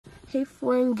Hey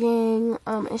foreign gang,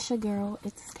 it's your girl,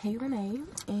 it's K Renee,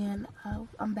 and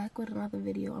I'm back with another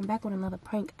video. I'm back with another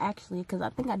prank actually, because I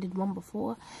think I did one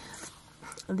before.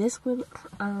 This one,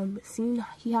 seen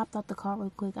he hopped out the car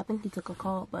real quick. I think he took a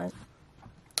call, but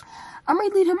I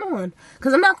might lead him on,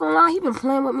 because I'm not gonna lie, he been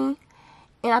playing with me,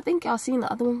 and I think y'all seen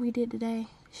the other one we did today.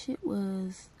 Shit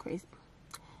was crazy.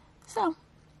 So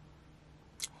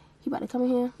he about to come in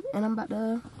here, and I'm about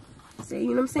to say, you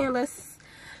know what I'm saying, let's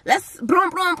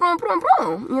brum brum brum brum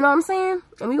brum. You know what I'm saying?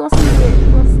 And we gonna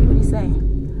see what he say.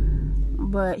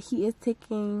 But he is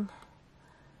taking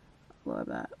what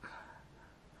about?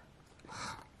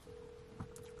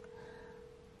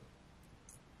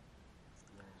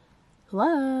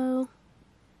 Hello?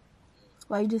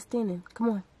 Why are you just standing? Come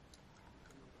on.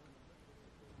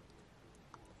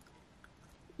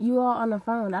 You all on the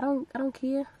phone. I don't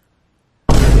care.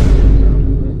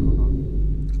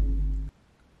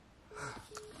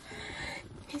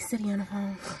 He's sitting on the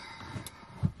phone.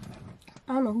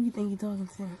 I don't know who you think you're talking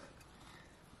to.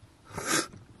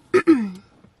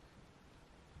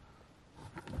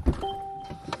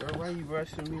 Girl, why you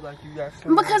rushing me like you got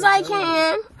somewhere Because to I go?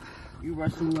 can. You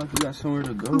rushing me like you got somewhere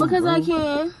to go, Because bro. I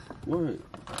can. What?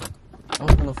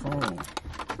 I'm on the phone.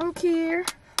 I don't care.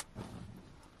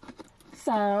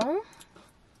 So,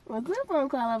 what's this phone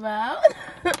call about?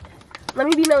 Let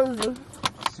me be nosy.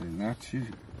 I said, not you.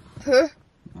 Huh?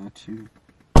 Not you.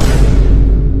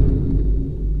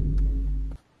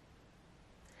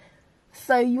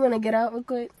 So, you want to get out real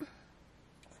quick?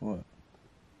 What?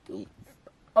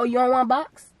 Oh, you don't want a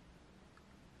box?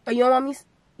 Or you don't want me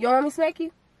to smack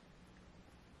you?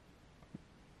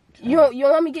 You don't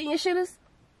want me getting your shitters?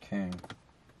 King.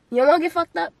 You don't want to get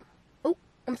fucked up? Oop,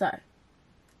 I'm sorry.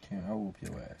 King, I'll whoop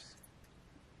your ass.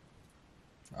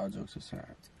 All jokes aside.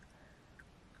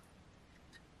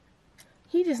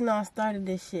 He just know I started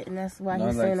this shit, and that's why he's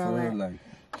Not saying like all for that. real, like,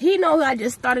 He knows I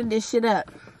just started this shit up,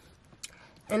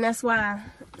 and that's why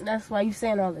you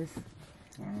saying all this.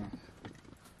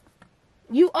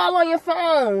 You all on your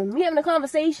phone. We having a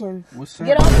conversation. what's up?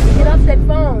 Get off that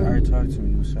phone. Alright, talk to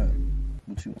me. What's up?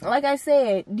 What you want? Like I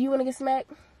said, do you want to get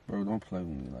smacked? Bro, don't play with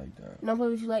me like that. Don't play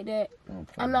with you like that. Don't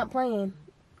play I'm with not me. playing.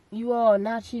 You all,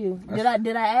 not you. Did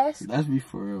I ask? Let's be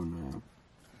for real now.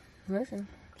 Listen,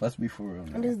 Let's be for real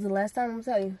now. and this is the last time I'm gonna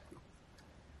tell you.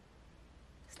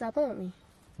 Stop playing with me.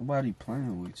 Nobody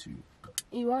playing with you.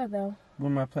 You are though. What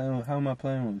am I playing with? How am I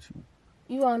playing with you?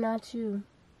 You are not you.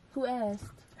 Who asked?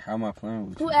 How am I playing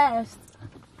with you? Who asked?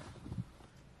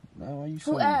 Nah, why you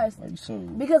so? Who asked? Why you so?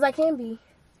 Because I can be.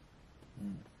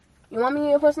 You want me in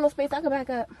your personal space? I can back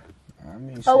up. I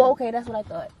mean, shit. Oh, okay, that's what I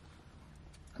thought.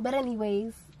 But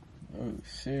anyways. Oh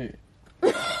shit.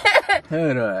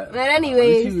 Hold up. But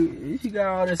anyways. You got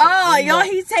all this. Oh, y'all,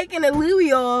 he's taking the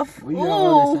Louis off. Where you got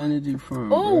all this energy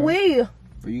from? Oh, bro? wait.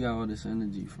 Where you got all this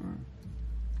energy from?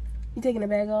 You taking the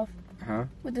bag off? Huh?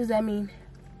 What does that mean?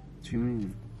 What you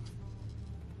mean?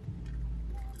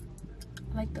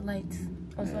 I like the lights.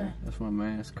 What's Yeah, that? that's my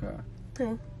man's car.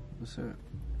 Who? What's up?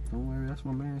 Don't worry, that's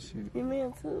my man's shit. Your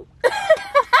man too.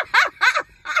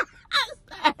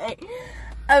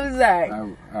 I'm sorry.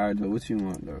 Alright, though. What you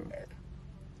want, though?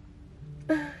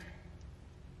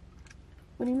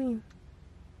 What do you mean?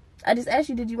 I just asked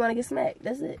you, did you want to get smacked?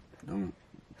 That's it. Don't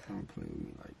play with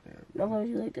me like that. Don't play with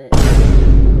you like that. Don't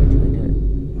play with you like that.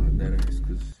 Not that ass,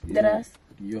 cause That ass?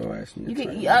 your ass need You to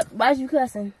can. tighten up. Why's you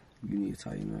cussing? You need to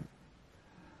tighten up.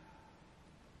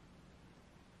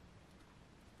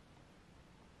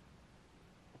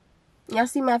 Y'all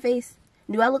see my face?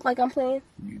 Do I look like I'm playing?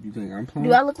 You think I'm playing?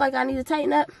 Do I look like I need to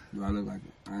tighten up? Do I look like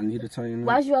I need to tighten up?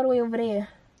 Why's you all the way over there?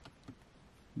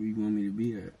 Where you want me to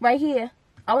be at? Right here.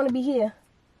 I want to be here.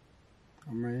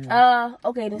 I'm right here.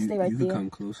 Okay, then stay right you there. can come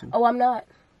closer. Oh, I'm not.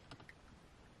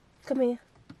 Come here.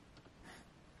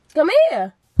 Come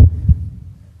here.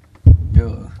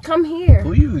 Yo, Come here.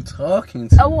 who you talking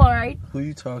to? Oh, all right. Who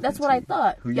you talking That's to? what I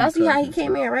thought. Who you Y'all see how he talking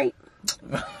came in, right?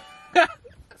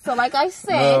 So, like I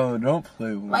said, No, don't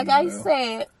play with me. like I bro.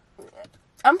 said,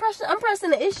 I'm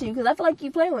pressing the issue because I feel like you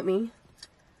playing with me.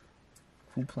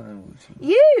 Who playing with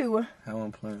you? You. How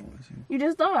I'm playing with you? You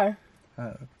just are.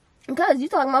 How? Because you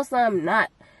talking about something not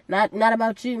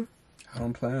about you. How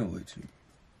I'm playing with you?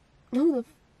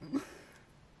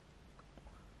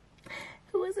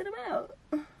 Who is it about?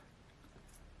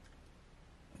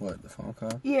 What, the phone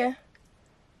call? Yeah.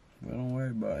 Well, don't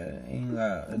worry about it. It ain't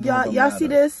loud. Y'all see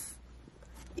this?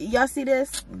 Y'all see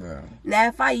this? Bro. Now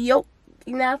if I yoke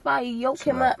him up, I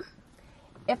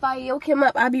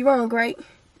be wrong, right?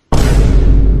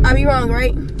 I be wrong,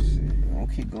 right? Shit, don't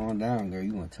keep going down, girl.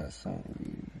 You want to touch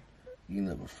something you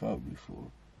never felt before.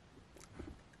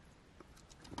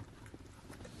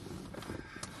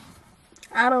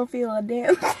 I don't feel a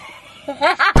damn.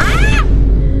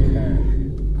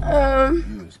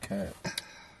 You was cat.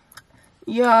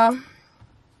 Yeah.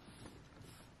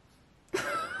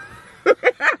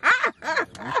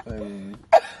 Don't play with me.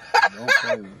 Don't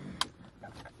play with me.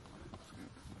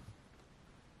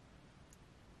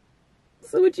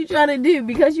 So what you trying to do?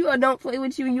 Because you all don't play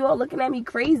with you, you all looking at me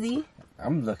crazy.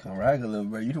 I'm looking regular,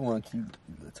 bro. You don't want to keep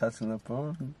touching up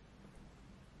on me.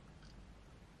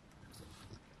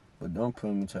 But don't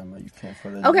put me talking about you can't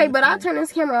feel it. Okay, but I'll turn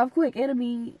this camera off quick. It'll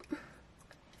be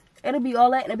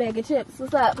all that in a bag of chips.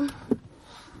 What's up?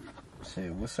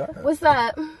 Shit, what's up? What's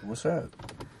up? What's up?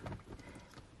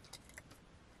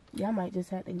 Y'all might just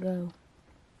have to go.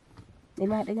 They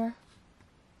might have to go?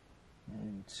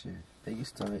 Shit. They can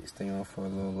stay on for a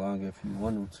little longer if you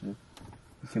want them to.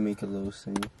 You can make a little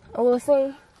scene. A little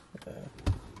scene? Yeah.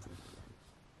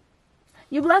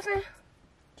 You bluffing?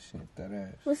 Shit, that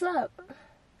ass. What's up?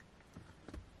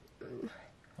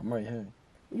 I'm right here.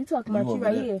 You talking about you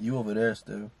right here. You over there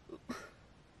still.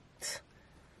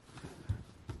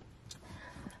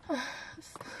 So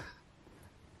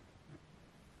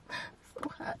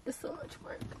hot. It's so much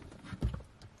work.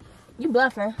 You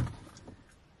bluffing?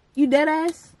 You dead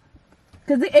ass?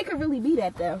 Because it could really be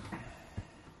that though.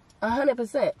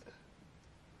 100%.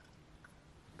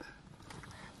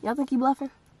 Y'all think you bluffing?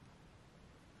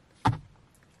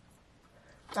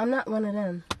 I'm not one of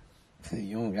them.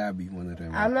 You don't gotta be one of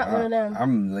them. I'm not one of them.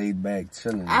 I'm laid back,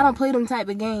 chilling. I don't play them type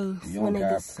of games You with don't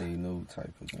gotta niggas. play no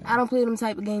type of game. I don't play them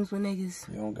type of games with niggas.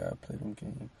 You don't gotta play them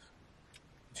games.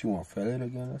 But you want to feel it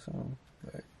again or something?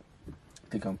 Like,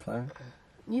 think I'm playing?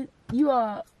 You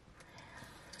are...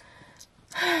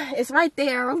 It's right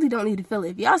there. I really don't need to feel it.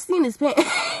 If y'all seen his pants...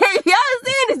 If y'all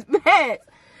seen his pants...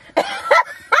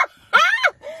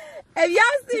 If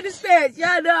y'all seen his pants,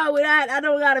 y'all know I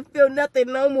don't gotta feel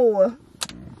nothing no more.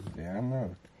 Yeah, I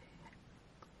know.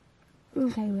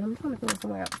 Okay, but I'm trying to go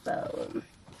somewhere else though.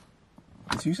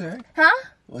 What you say? Huh?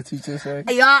 What you just say?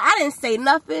 Y'all, I didn't say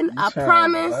nothing. You I trying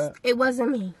promise what? it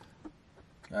wasn't me.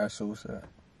 Alright, so what's that?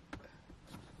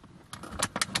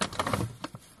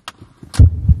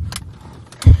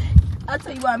 I'll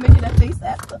tell you why I made that face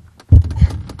after.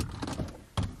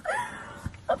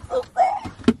 I'm so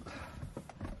sad.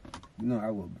 You know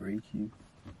I will break you.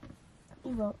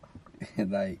 You won't.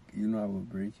 Like, you know I will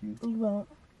break you. You won't.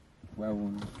 Why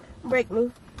won't Break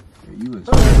me. you? You was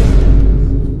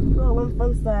You all on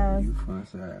fun size. you fun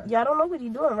side. Y'all don't know what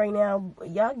he's doing right now.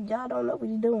 Y'all don't know what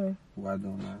he's doing. Why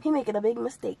don't I? He making a big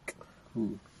mistake.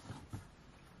 Who?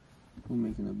 Who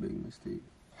making a big mistake?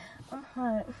 I'm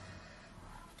hot.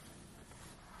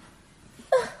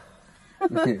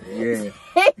 Yeah.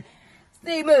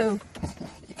 See move.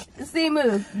 See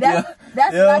move. That's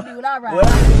what I do when I ride.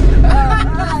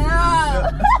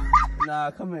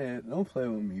 Nah, come here. Don't play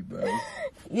with me, bro.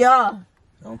 Yeah.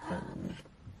 Don't play with me.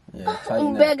 Yeah,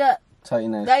 tighten Back up. up.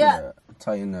 Tighten that Back shit up. up.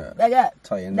 Tighten up. Back up.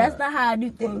 Tighten That's up. not how I do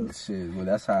things. Shit, well,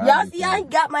 that's how I Y'all do see I things. ain't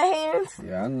got my hands?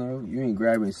 Yeah, I know. You ain't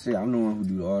grabbing shit. I'm the one who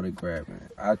do all the grabbing.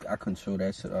 I control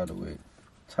that shit all the way.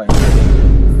 Tighten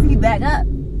up. See, back up.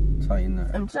 Tighten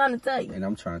up. I'm trying to tell you. And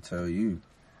I'm trying to tell you.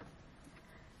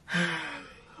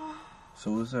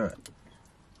 So what's up?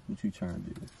 What you trying to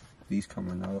do? These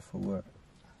coming off for what?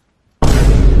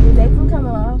 They can come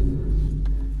off.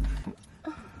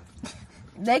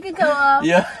 They can come off.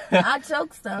 Yeah. I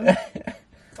choked some.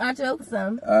 Alright,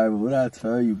 but what I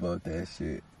tell you about that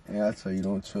shit? And I tell you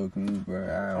don't choke me, bro.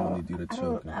 I only do the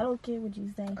choking. I don't care what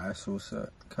you say. Alright, so what's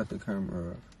up? Cut the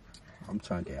camera off. I'm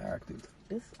trying to get active.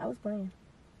 I was playing.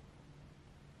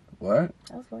 What?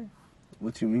 I was playing.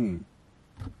 What you mean?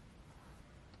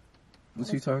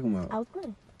 What you talking about? I was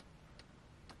playing.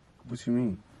 What you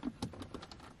mean?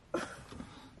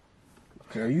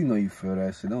 Girl, you know you feel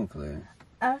that shit. Don't play.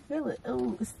 I feel it.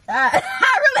 Ooh, I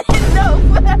really didn't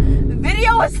know.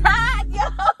 Video aside, yo.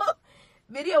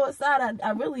 Video aside,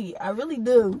 I really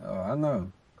do. Oh, I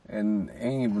know. And it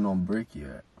ain't even on break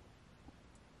yet.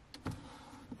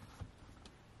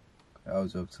 I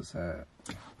was up to side.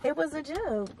 It was a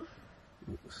joke.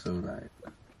 So like,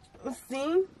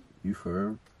 See? you for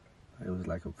real? It was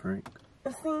like a prank.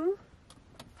 See?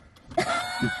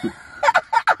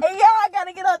 Hey, yo, I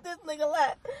gotta get off this nigga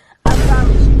lap. I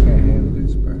promise you. You can't handle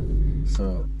this, bro.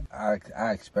 So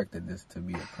I expected this to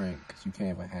be a prank because you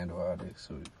can't even handle all this.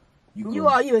 So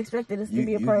You expected this to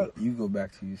be a prank. You go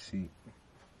back to your seat.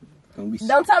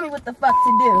 Don't tell me what the fuck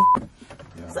to do.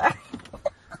 Yeah. Sorry.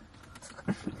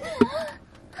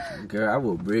 Girl, I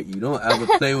will break you. Don't ever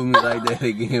play with me like that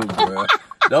again, bro.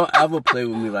 Don't ever play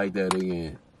with me like that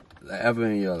again. Like, ever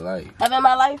in your life. Ever in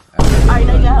my life? Alright,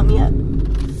 now you gotta help me up.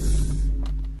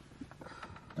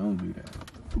 Don't do that.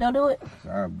 Don't do it.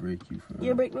 I'll break you for real.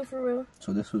 You'll break me for real.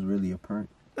 So this was really a prank?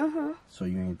 Mm-hmm. So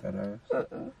you ain't that ass?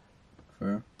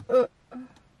 For real?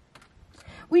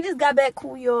 We just got back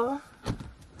cool, y'all.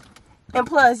 And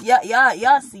plus,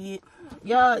 y'all see it.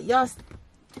 Y'all see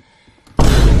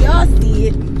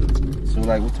it. So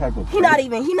like, what type of? He not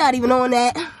even on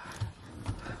that.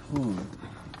 Ooh.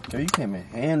 Girl, you can't even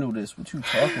handle this. What you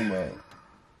talking about?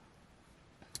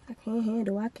 I can't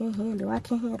handle.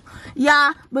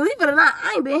 Yeah, believe it or not,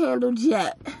 I ain't been handled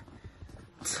yet.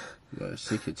 But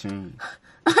shit can change.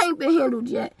 I ain't been handled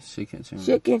yet. Shit can change.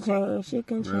 Shit can change.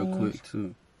 Real quick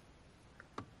too.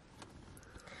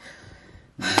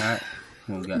 You hot?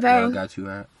 Very. I got you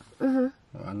hot. Oh,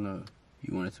 I know.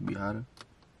 You want it to be hotter?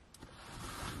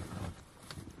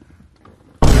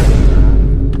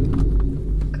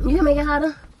 You can make it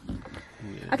hotter.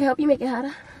 Yeah. I can help you make it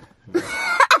hotter.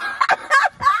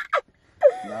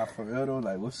 Nah, for real though,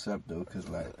 like, what's up though? Cause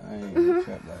like, I ain't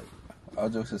kept like, all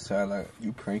jokes aside, like,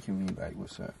 you pranking me, like,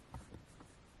 what's up?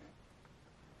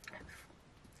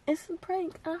 It's a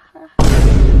prank. But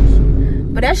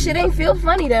that shit ain't feel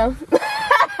funny though.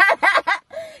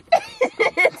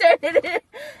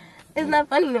 It's not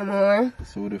funny no more.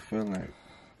 So what it feel like?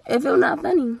 It feel not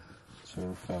funny.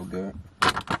 So it felt good.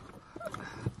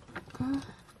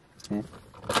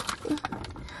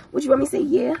 What you want me to say?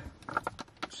 Yeah.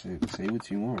 Say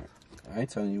what you want. I ain't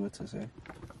telling you what to say.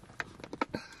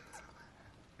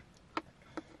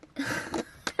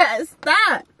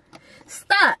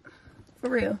 Stop. For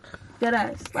real. Dead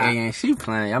ass. Stop. Hey, and she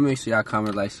playing. Y'all make sure y'all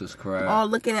comment, like, subscribe. All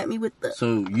looking at me with the...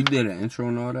 So you did an intro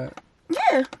and all that?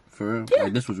 Yeah. For real? Yeah.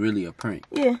 Like, this was really a prank.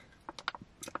 Yeah.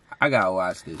 I gotta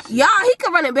watch this. Y'all, he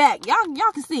can run it back. Y'all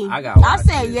can see. I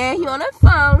said, yeah, he on the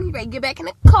phone. He ready to get back in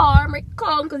the car, make a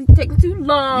call because he's taking too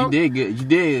long. You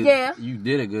did. Yeah. You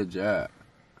did a good job.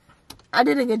 I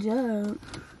did a good job.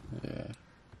 Yeah.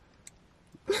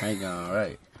 Prank going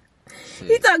right. Shit.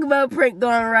 He talking about prank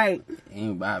going right.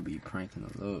 Ain't about to be pranking a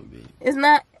little bit. It's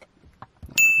not.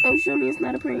 Oh, show me it's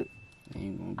not a prank.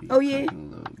 Ain't gonna be yeah.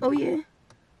 pranking a little bit.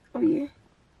 Oh, yeah.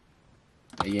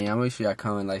 Hey, yeah, y'all make sure y'all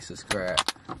comment, like, subscribe.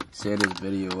 Share this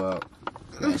video up.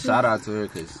 Man, shout out to her,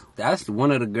 because that's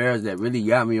one of the girls that really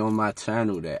got me on my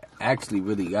channel, that actually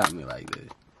really got me like this.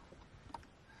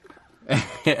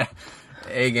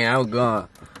 Hey, gang, I'm gone.